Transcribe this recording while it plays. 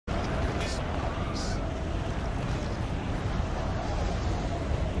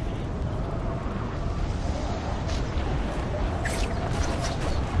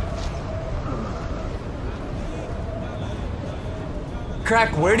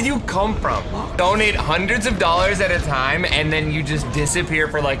Crack, where do you come from? Donate hundreds of dollars at a time and then you just disappear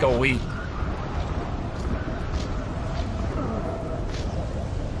for like a week.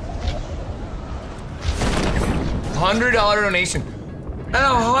 $100 donation. And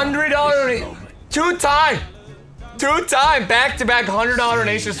 $100 donation. Two-time, back-to-back $100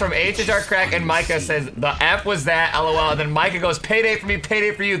 donations from HHR Crack, and Micah says, the F was that, LOL. And then Micah goes, payday for me,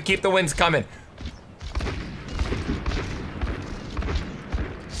 payday for you, keep the wins coming.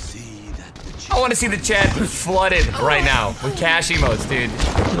 I want to see the chat flooded right now with cash emotes, dude.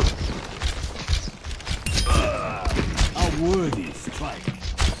 A worthy strike.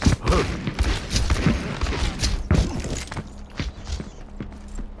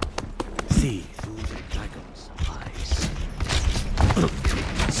 See through the dragon's eyes.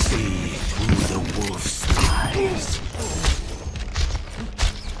 See through the wolf's eyes.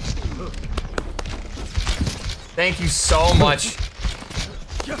 Thank you so much.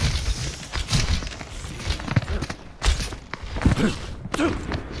 The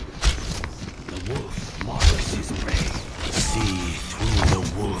wolf marks his prey. See through the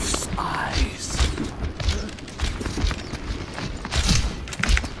wolf's eyes.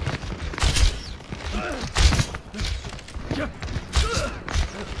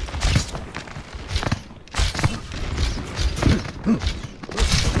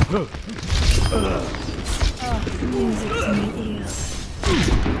 Music to my ears.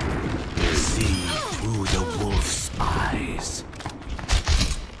 See through the wolf's eyes.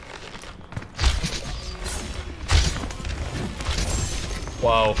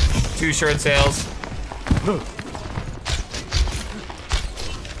 Whoa, 2 shirt sales.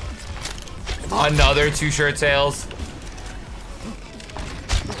 Another 2 shirt sales.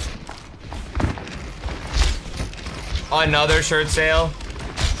 Another shirt sale.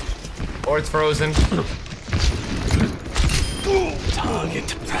 Or it's frozen.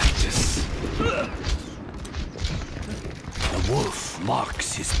 Target practice. The wolf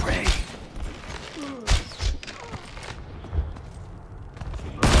marks his prey.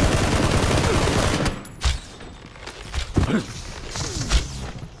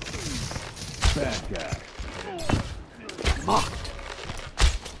 Bad guy. Marked.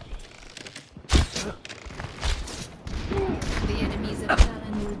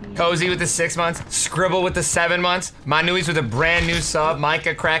 Cozy with the 6 months. Scribble with the 7 months. Manui's with a brand new sub.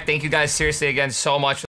 Micah Crack, thank you guys seriously again so much.